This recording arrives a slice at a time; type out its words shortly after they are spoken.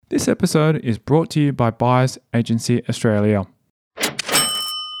This episode is brought to you by Buyers Agency Australia.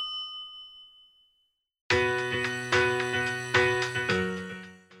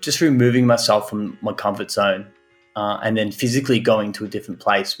 Just removing myself from my comfort zone and then physically going to a different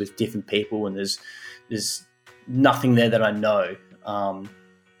place with different people, and there's nothing there that I know.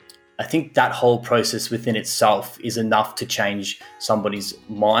 I think that whole process within itself is enough to change somebody's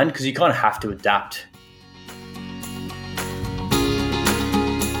mind, because you kind of have to adapt.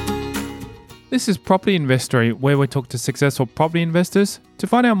 This is Property Investory, where we talk to successful property investors to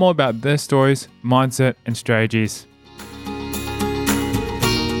find out more about their stories, mindset, and strategies.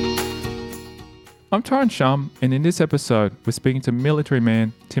 I'm Tyron Shum, and in this episode, we're speaking to military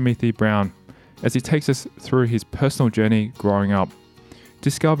man Timothy Brown as he takes us through his personal journey growing up.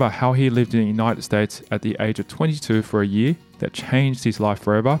 Discover how he lived in the United States at the age of 22 for a year that changed his life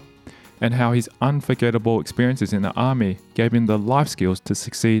forever, and how his unforgettable experiences in the army gave him the life skills to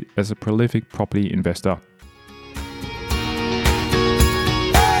succeed as a prolific property investor.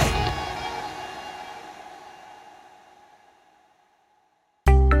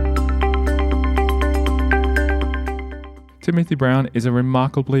 Timothy Brown is a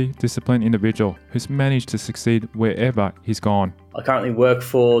remarkably disciplined individual who's managed to succeed wherever he's gone. I currently work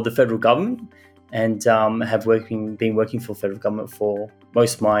for the federal government and have been working for federal government for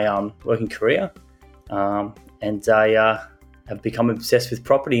most of my working career. And I have become obsessed with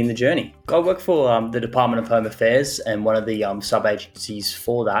property in the journey. I work for the Department of Home Affairs and one of the sub-agencies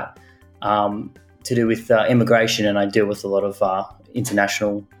for that to do with immigration, and I deal with a lot of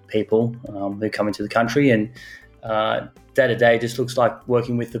international people who come into the country, and day-to-day just looks like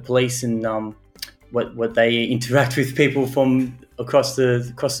working with the police and what they interact with people from across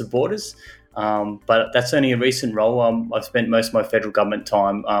the borders. But that's only a recent role. I've spent most of my federal government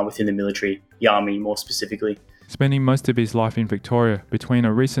time within the military, the army more specifically. Spending most of his life in Victoria, between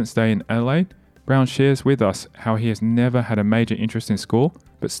a recent stay in Adelaide, Brown shares with us how he has never had a major interest in school,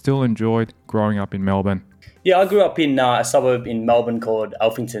 but still enjoyed growing up in Melbourne. Yeah, I grew up in a suburb in Melbourne called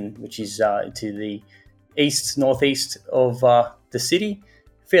Alphington, which is to the northeast of the city,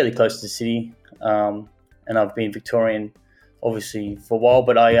 fairly close to the city. And I've been Victorian obviously for a while,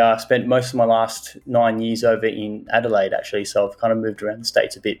 but I spent most of my last 9 years over in Adelaide actually, so I've kind of moved around the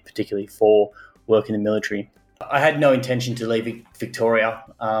States a bit, particularly for work in the military. I had no intention to leave Victoria.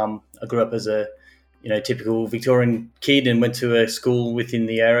 I grew up as a typical Victorian kid and went to a school within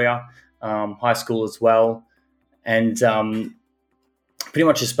the area, high school as well, and pretty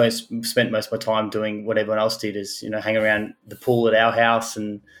much just spent most of my time doing what everyone else did, is hang around the pool at our house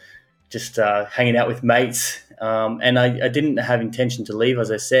and just hanging out with mates. And I didn't have intention to leave,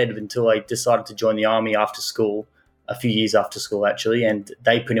 as I said, until I decided to join the army after school, a few years after school actually, and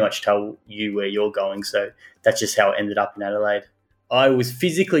they pretty much tell you where you're going. So that's just how I ended up in Adelaide. I was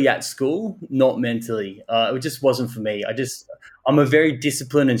physically at school, not mentally. It just wasn't for me. I'm a very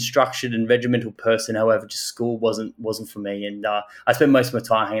disciplined and structured and regimental person. However, just school wasn't for me. And I spent most of my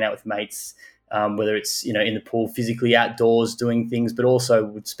time hanging out with mates, whether it's in the pool, physically outdoors doing things, but also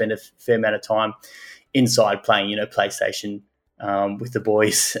would spend a fair amount of time inside playing, PlayStation with the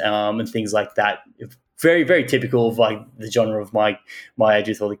boys and things like that. Very, very typical of like the genre of my age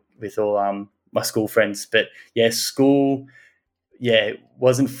with all my school friends. But yeah, school,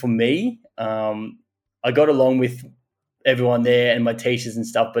 wasn't for me. I got along with everyone there and my teachers and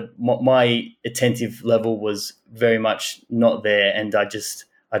stuff, but my attentive level was very much not there, and I just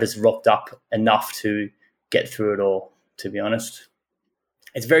rocked up enough to get through it all, to be honest.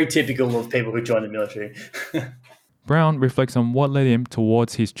 It's very typical of people who join the military. Brown reflects on what led him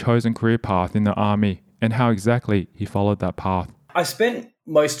towards his chosen career path in the army and how exactly he followed that path. I spent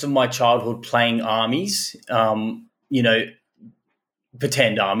most of my childhood playing armies,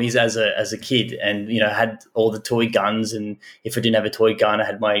 pretend armies as a kid, and had all the toy guns, and if I didn't have a toy gun, I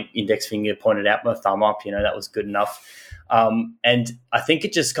had my index finger pointed out, my thumb up, that was good enough. And I think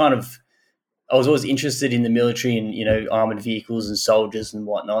it just kind of, I was always interested in the military and armored vehicles and soldiers and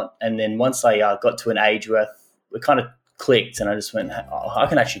whatnot. And then once I got to an age where it kind of clicked, and I just went, I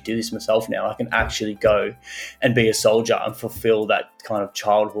can actually do this myself now. I can actually go and be a soldier and fulfill that kind of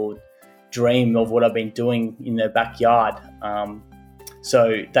childhood dream of what I've been doing in the backyard.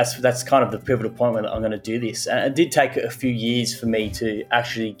 So that's kind of the pivotal point where I'm going to do this. And it did take a few years for me to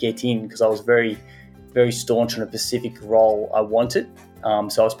actually get in, because I was very, very staunch on a specific role I wanted.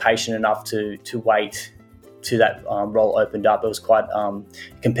 So I was patient enough to wait till that role opened up. It was quite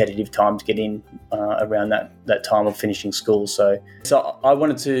competitive time to get in around that time of finishing school. So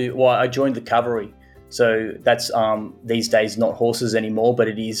I joined the cavalry. So that's these days not horses anymore, but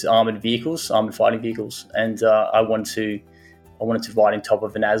it is armoured vehicles, armoured fighting vehicles. And I wanted to I wanted to write in top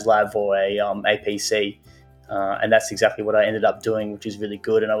of an ASLab or a APC. And that's exactly what I ended up doing, which is really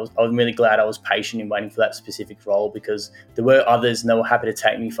good. And I was really glad I was patient in waiting for that specific role, because there were others and they were happy to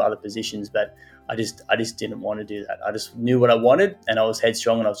take me for other positions, but I just didn't want to do that. I just knew what I wanted and I was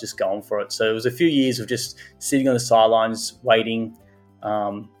headstrong and I was just going for it. So it was a few years of just sitting on the sidelines waiting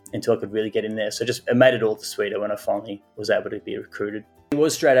until I could really get in there. So it made it all the sweeter when I finally was able to be recruited. It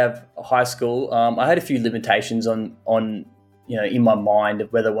was straight out of high school. I had a few limitations on in my mind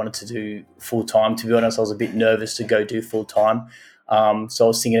of whether I wanted to do full-time. To be honest, I was a bit nervous to go do full-time. So I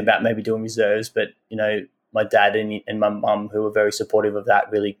was thinking about maybe doing reserves, but, my dad and my mum, who were very supportive of that,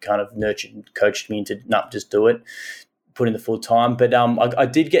 really kind of nurtured and coached me into, just do it, put in the full-time. But I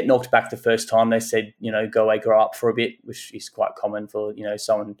did get knocked back the first time. They said, go away, grow up for a bit, which is quite common for,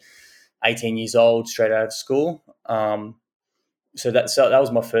 someone 18 years old, straight out of school. So that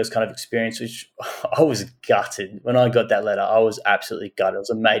was my first kind of experience, which I was gutted. When I got that letter, I was absolutely gutted. It was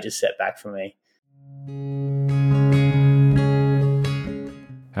a major setback for me.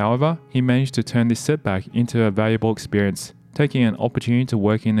 However, he managed to turn this setback into a valuable experience, taking an opportunity to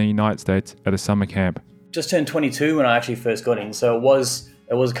work in the United States at a summer camp. Just turned 22 when I actually first got in. So it was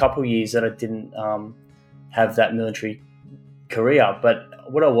a couple of years that I didn't have that military career, but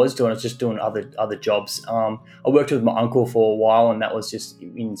what I was doing was just doing other jobs. I worked with my uncle for a while, and that was just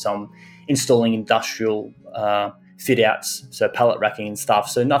in some installing industrial fit outs, so pallet racking and stuff.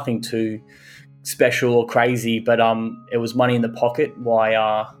 So nothing too special or crazy, but it was money in the pocket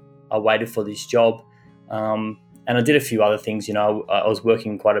while I waited for this job. And I did a few other things. I was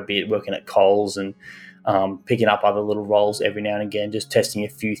working quite a bit, working at Coles and picking up other little roles every now and again, just testing a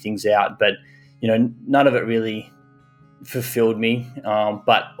few things out. But none of it really fulfilled me,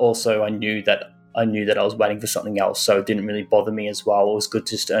 but also I knew that I was waiting for something else, so it didn't really bother me as well. It was good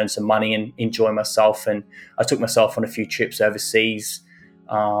just to earn some money and enjoy myself, and I took myself on a few trips overseas,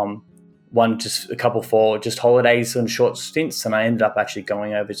 one just a couple for just holidays and short stints, and I ended up actually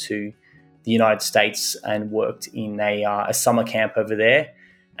going over to the United States and worked in a summer camp over there,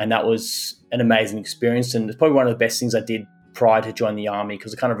 and that was an amazing experience, and it's probably one of the best things I did prior to joining the Army,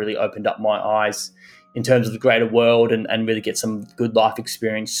 because it kind of really opened up my eyes in terms of the greater world and really get some good life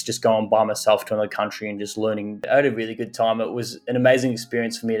experience, just going by myself to another country and just learning. I had a really good time. It was an amazing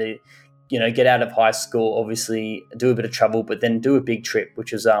experience for me to, get out of high school, obviously do a bit of travel, but then do a big trip,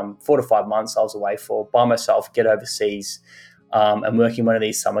 which was 4 to 5 months I was away for by myself, get overseas and working one of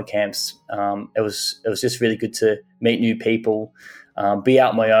these summer camps. It was just really good to meet new people, be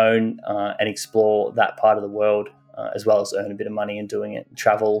out on my own and explore that part of the world, as well as earn a bit of money in doing it,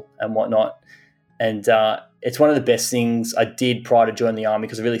 travel and whatnot. And it's one of the best things I did prior to joining the Army,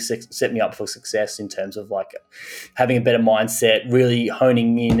 because it really set me up for success in terms of like having a better mindset, really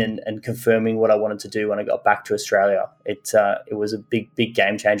honing in and confirming what I wanted to do when I got back to Australia. It was a big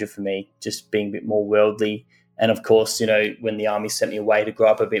game changer for me, just being a bit more worldly. And of course, when the Army sent me away to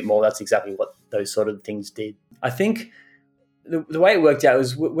grow up a bit more, that's exactly what those sort of things did. I think the way it worked out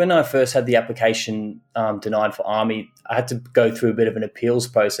was when I first had the application denied for Army, I had to go through a bit of an appeals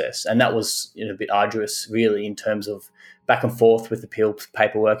process, and that was a bit arduous, really, in terms of back and forth with appeal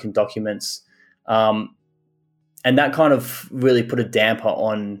paperwork and documents, and that kind of really put a damper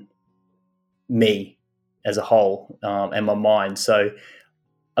on me as a whole and my mind. So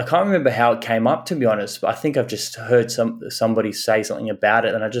I can't remember how it came up, to be honest, but I think I've just heard somebody say something about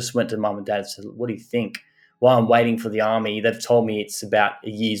it, and I just went to mum and dad and said, "What do you think?" While I'm waiting for the Army, they've told me it's about a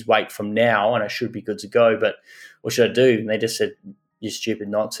year's wait from now and I should be good to go, but what should I do? And they just said, "You're stupid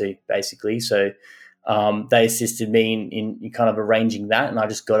not to," basically. So they assisted me in kind of arranging that, and I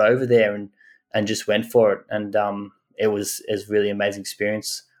just got over there and just went for it. And it was really amazing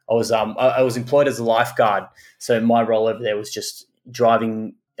experience. I was employed as a lifeguard, so my role over there was just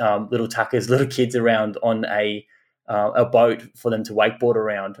driving little kids around on a boat for them to wakeboard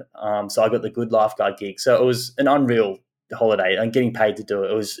around. So I got the good lifeguard gig. So it was an unreal holiday and getting paid to do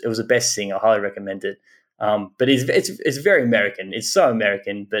it. It was the best thing. I highly recommend it. But it's very American. It's so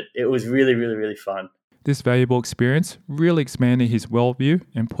American, but it was really, really, really fun. This valuable experience really expanded his worldview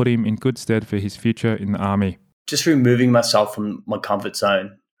and put him in good stead for his future in the Army. Just removing myself from my comfort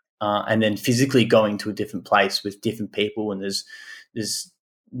zone and then physically going to a different place with different people, and there's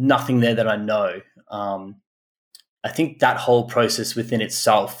nothing there that I know. I think that whole process within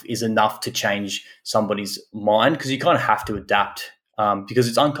itself is enough to change somebody's mind, because you kind of have to adapt because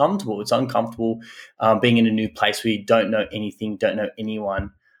it's uncomfortable. It's uncomfortable being in a new place where you don't know anything, don't know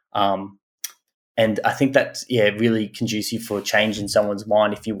anyone. And I think that's really conducive for change in someone's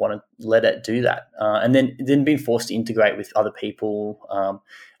mind if you want to let it do that. And then being forced to integrate with other people.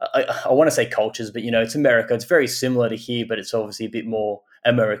 I want to say cultures, but it's America. It's very similar to here, but it's obviously a bit more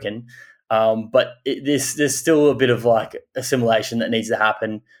American. But there's still a bit of like assimilation that needs to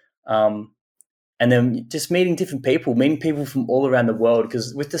happen. And then just meeting people from all around the world.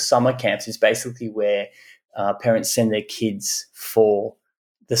 Because with the summer camps, it's basically where parents send their kids for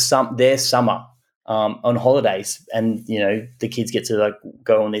their summer on holidays, and the kids get to like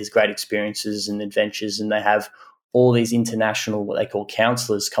go on these great experiences and adventures, and they have all these international, what they call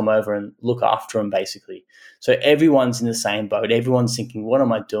counselors, come over and look after them basically. So everyone's in the same boat. Everyone's thinking, what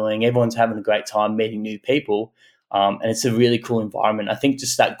am I doing? Everyone's having a great time meeting new people. And it's a really cool environment. I think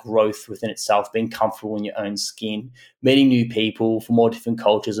just that growth within itself, being comfortable in your own skin, meeting new people from all different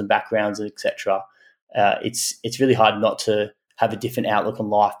cultures and backgrounds, etc. It's really hard not to have a different outlook on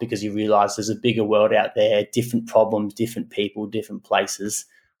life, because you realize there's a bigger world out there, different problems, different people, different places.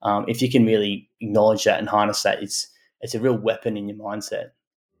 If you can really acknowledge that and harness that, it's a real weapon in your mindset.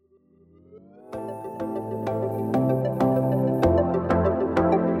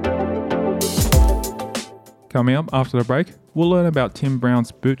 Coming up after the break, we'll learn about Tim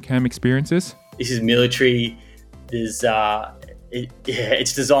Brown's boot camp experiences. This is military. There's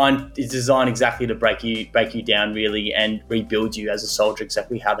it's designed exactly to break you down really, and rebuild you as a soldier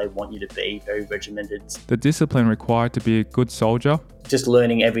exactly how they want you to be, very regimented. The discipline required to be a good soldier. Just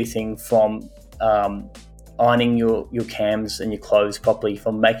learning everything from ironing your cams and your clothes properly,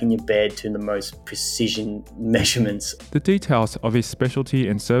 from making your bed to the most precision measurements. The details of his specialty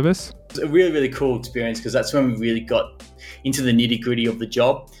and service. It's a really, really cool experience, because that's when we really got into the nitty-gritty of the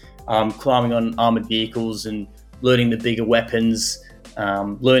job, climbing on armoured vehicles and learning the bigger weapons,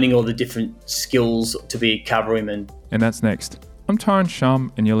 learning all the different skills to be a cavalryman. And that's next. I'm Tyron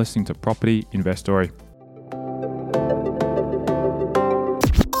Shum, and you're listening to Property Investory.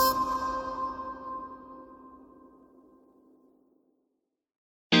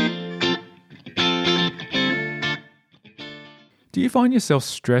 Do you find yourself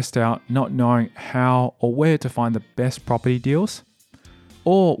stressed out not knowing how or where to find the best property deals?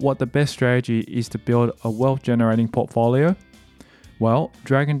 Or what the best strategy is to build a wealth-generating portfolio? Well,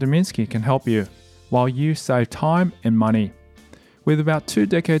 Dragan Dominski can help you, while you save time and money. With about 2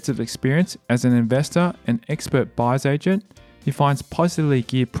 decades of experience as an investor and expert buyer's agent, he finds positively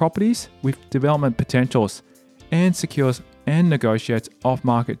geared properties with development potentials and secures and negotiates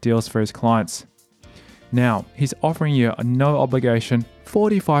off-market deals for his clients. Now, he's offering you a no-obligation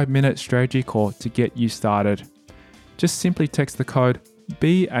 45-minute strategy call to get you started. Just simply text the code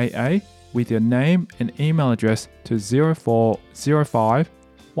BAA with your name and email address to 0405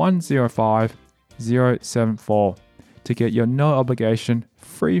 105 074 to get your no-obligation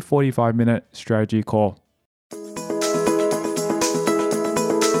free 45-minute strategy call.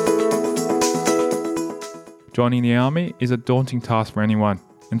 Joining the army is a daunting task for anyone,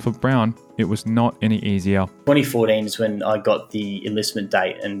 and for Brown, it was not any easier. 2014 is when I got the enlistment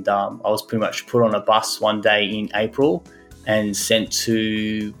date, and I was pretty much put on a bus one day in April and sent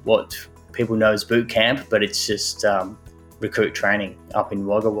to what people know as boot camp, but it's just recruit training up in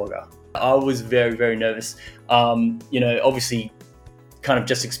Wagga Wagga. I was very, very nervous. Obviously kind of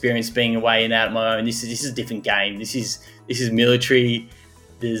just experienced being away and out on my own. This is a different game. This is military.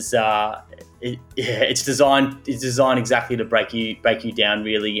 There's it's designed exactly to break you down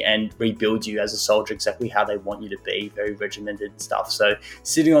really, and rebuild you as a soldier exactly how they want you to be, very regimented stuff. So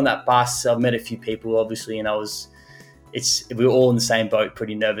sitting on that bus, I've met a few people obviously, and we were all in the same boat,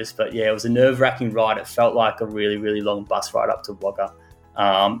 pretty nervous. But yeah, it was a nerve-wracking ride. It felt like a really, really long bus ride up to Wagga,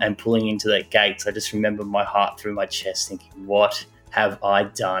 and pulling into that gate. I just remember my heart through my chest thinking, what have I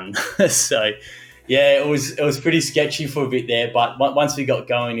done? So yeah, it was pretty sketchy for a bit there, but once we got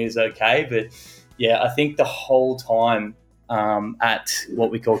going, it was okay. But yeah, I think the whole time at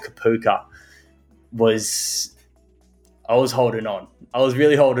what we call Kapuka I was holding on. I was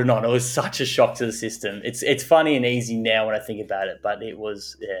really holding on. It was such a shock to the system. It's funny and easy now when I think about it, but it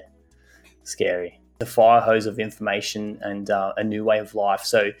was scary. The fire hose of information and a new way of life.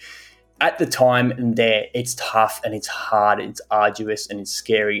 So at the time and there, it's tough and it's hard, it's arduous and it's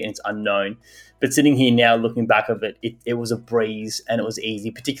scary and it's unknown. But sitting here now, looking back of it was a breeze and it was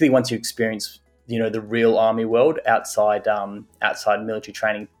easy, particularly once you experience, the real army world outside military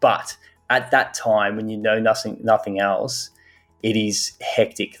training. But at that time, when you know nothing else, it is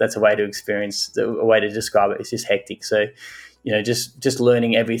hectic. That's a way to describe it. It's just hectic. So, just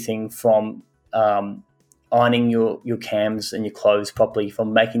learning everything from ironing your cams and your clothes properly,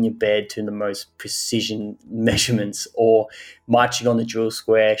 from making your bed to the most precision measurements, or marching on the drill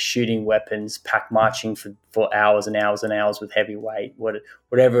square, shooting weapons, pack marching for hours and hours and hours with heavy weight,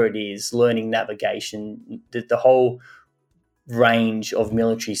 whatever it is, learning navigation, the whole range of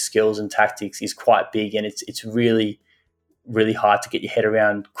military skills and tactics is quite big, and it's really, really hard to get your head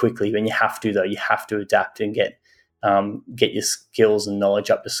around quickly. When you have to, though, you have to adapt and get your skills and knowledge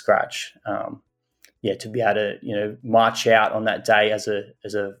up to scratch. To be able to march out on that day as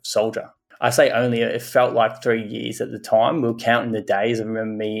a soldier. I say only, it felt like 3 years at the time. We were counting the days. I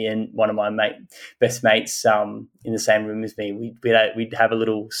remember me and one of my best mates in the same room as me. We'd have a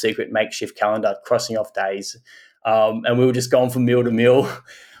little secret makeshift calendar crossing off days, and we were just going from meal to meal,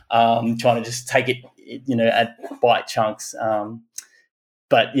 trying to just take it, at bite chunks.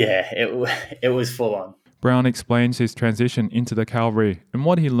 But yeah, it was full on. Brown explains his transition into the cavalry and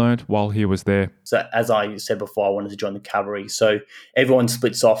what he learned while he was there. So as I said before, I wanted to join the cavalry. So everyone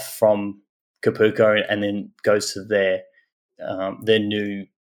splits off from Kapuka and then goes to their new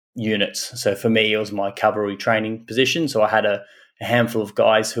units. So for me, it was my cavalry training position. So I had a handful of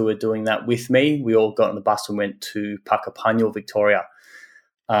guys who were doing that with me. We all got on the bus and went to Puckapunyal, Victoria.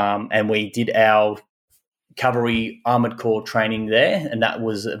 And we did our cavalry armoured corps training there, and that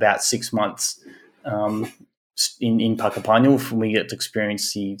was about 6 months in Puckapunyal. We get to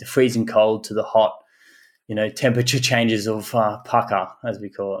experience the freezing cold to the hot, temperature changes of Pucka, as we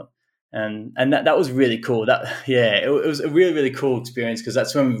call it. And that was really cool. It was a really, really cool experience, because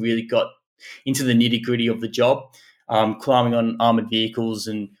that's when we really got into the nitty gritty of the job, climbing on armoured vehicles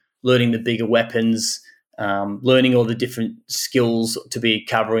and learning the bigger weapons, learning all the different skills to be a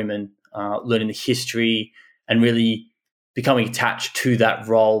cavalryman, learning the history, and really becoming attached to that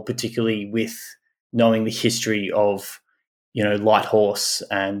role, particularly with knowing the history of, light horse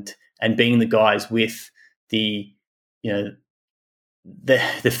and being the guys with the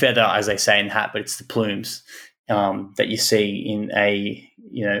feather, as they say in hat, but it's the plumes that you see in a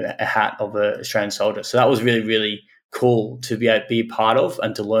hat of an Australian soldier. So that was really, really cool to be a part of,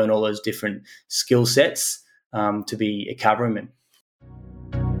 and to learn all those different skill sets to be a cavalryman.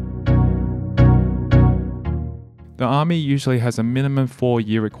 The Army usually has a minimum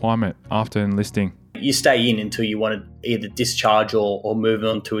 4-year requirement after enlisting. You stay in until you want to either discharge or move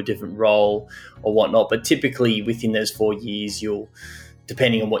on to a different role or whatnot. But typically within those 4 years,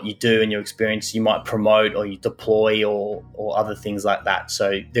 depending on what you do and your experience, you might promote or you deploy or other things like that.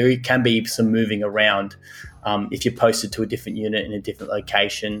 So there can be some moving around if you're posted to a different unit in a different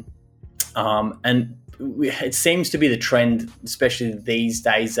location. And it seems to be the trend, especially these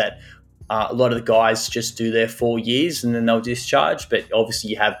days, that a lot of the guys just do their 4 years and then they'll discharge. But obviously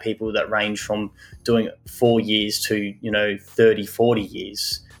you have people that range from doing 4 years to, 30, 40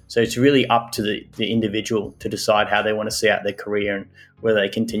 years. So it's really up to the individual to decide how they want to see out their career and whether they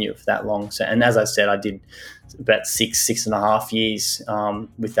continue it for that long. So, and as I said, I did about 6.5 years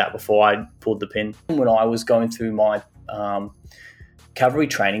with that before I pulled the pin. When I was going through my cavalry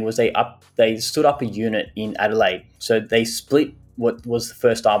training, they stood up a unit in Adelaide. So they split what was the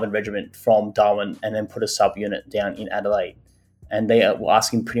 1st Armoured Regiment from Darwin and then put a sub-unit down in Adelaide. And they were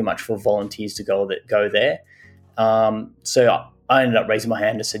asking pretty much for volunteers to go there. So I ended up raising my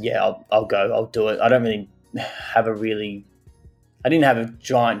hand and said, yeah, I'll go, I'll do it. I didn't have a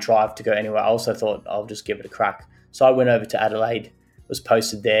giant drive to go anywhere. I also thought I'll just give it a crack. So I went over to Adelaide, was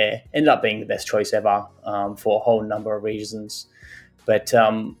posted there, ended up being the best choice ever for a whole number of reasons. But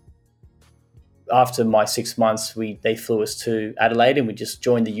after my 6 months, they flew us to Adelaide and we just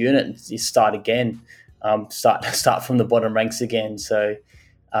joined the unit and just start again, start from the bottom ranks again. So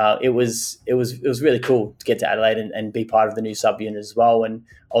it was really cool to get to Adelaide and be part of the new sub-unit as well. And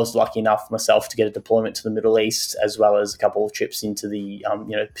I was lucky enough myself to get a deployment to the Middle East, as well as a couple of trips into the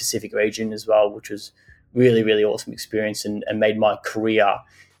Pacific region as well, which was really, really awesome experience and made my career,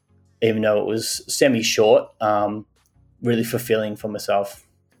 even though it was semi-short, really fulfilling for myself.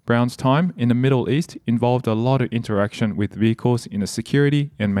 Brown's time in the Middle East involved a lot of interaction with vehicles in a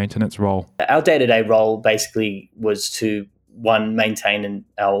security and maintenance role. Our day-to-day role basically was to, one, maintain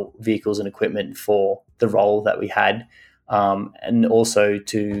our vehicles and equipment for the role that we had, and also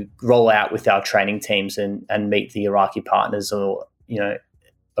to roll out with our training teams and meet the Iraqi partners or,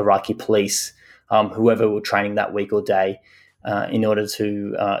 Iraqi police, whoever were training that week or day, in order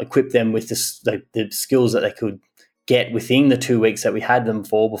to equip them with the skills that they could get within the 2 weeks that we had them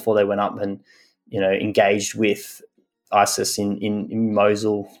for before they went up and, engaged with ISIS in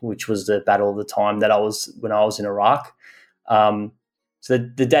Mosul, which was the battle of the time when I was in Iraq. So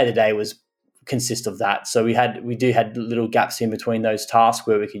the day-to-day was consist of that. So we had little gaps in between those tasks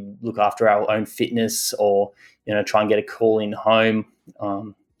where we could look after our own fitness, or try and get a call in home,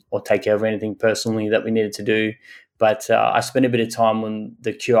 or take care of anything personally that we needed to do. But I spent a bit of time on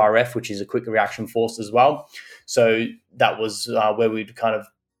the QRF, which is a quick reaction force as well. So that was where we'd kind of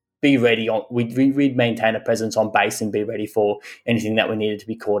be ready on. We'd maintain a presence on base and be ready for anything that we needed to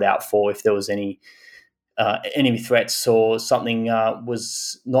be called out for. If there was any enemy threats or something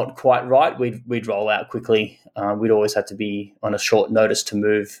was not quite right, we'd roll out quickly. We'd always have to be on a short notice to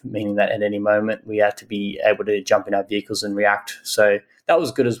move, meaning that at any moment we had to be able to jump in our vehicles and react. So that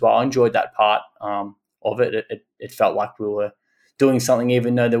was good as well. I enjoyed that part of it. It felt like we were doing something,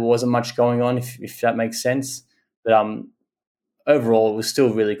 even though there wasn't much going on, if that makes sense. But overall, it was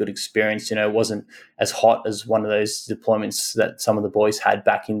still a really good experience. It wasn't as hot as one of those deployments that some of the boys had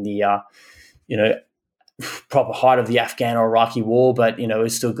back in the proper height of the Afghan or Iraqi war, but it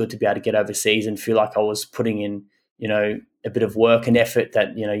was still good to be able to get overseas and feel like I was putting in a bit of work and effort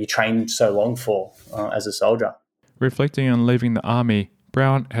that you trained so long for as a soldier. Reflecting on leaving the army,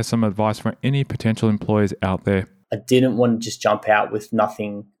 Brown has some advice for any potential employers out there. I didn't want to just jump out with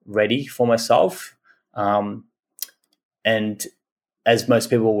nothing ready for myself, and as most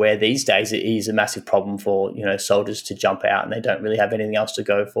people are aware these days, it is a massive problem for soldiers to jump out and they don't really have anything else to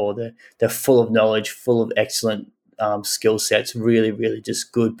go for. They're full of knowledge, full of excellent skill sets, really, really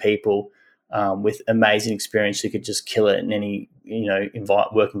just good people with amazing experience who could just kill it in any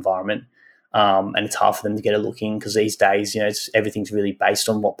work environment. And it's hard for them to get a look in because these days, everything's really based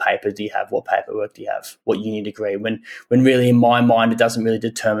on what paper do you have, what paperwork do you have, what uni degree. When really, in my mind, it doesn't really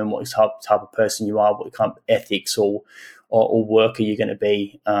determine what type of person you are, what kind of ethics or worker you're going to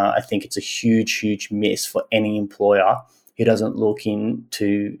be. I think it's a huge, huge miss for any employer who doesn't look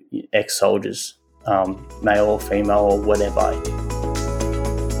into ex-soldiers, male or female or whatever.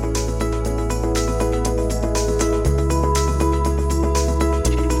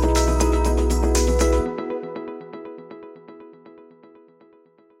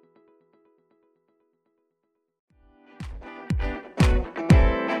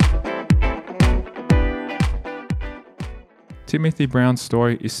 Timothy Brown's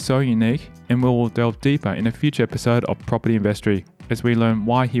story is so unique, and we will delve deeper in a future episode of Property Investory as we learn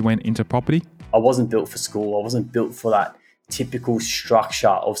why he went into property. I wasn't built for school. I wasn't built for that typical structure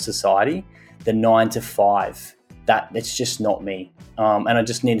of society, the 9 to 5. It's just not me. And I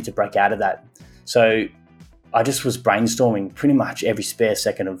just needed to break out of that. So I just was brainstorming pretty much every spare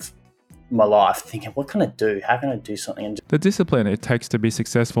second of my life, thinking, what can I do? How can I do something? The discipline it takes to be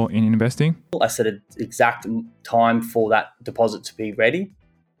successful in investing. I set an exact time for that deposit to be ready.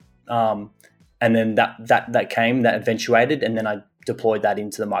 And then that came, that eventuated, and then I deployed that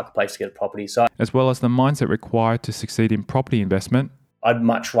into the marketplace to get a property. So, as well as the mindset required to succeed in property investment. I'd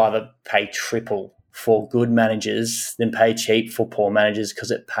much rather pay triple for good managers than pay cheap for poor managers,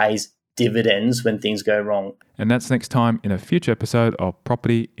 because it pays dividends when things go wrong. And that's next time in a future episode of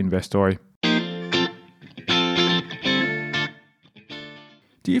Property Investory.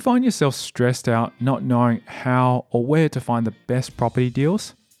 Do you find yourself stressed out not knowing how or where to find the best property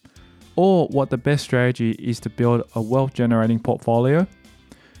deals? Or what the best strategy is to build a wealth-generating portfolio?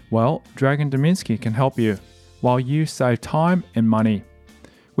 Well, Dragan Dominski can help you while you save time and money.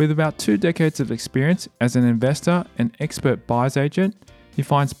 With about 2 decades of experience as an investor and expert buyer's agent, he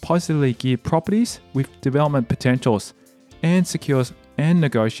finds positively geared properties with development potentials and secures and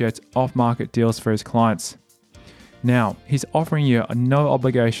negotiates off-market deals for his clients. Now, he's offering you a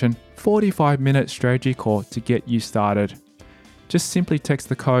no-obligation 45-minute strategy call to get you started. Just simply text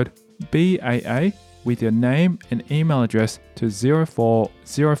the code BAA with your name and email address to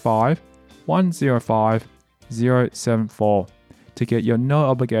 0405 105 074 to get your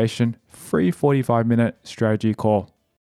no-obligation free 45-minute strategy call.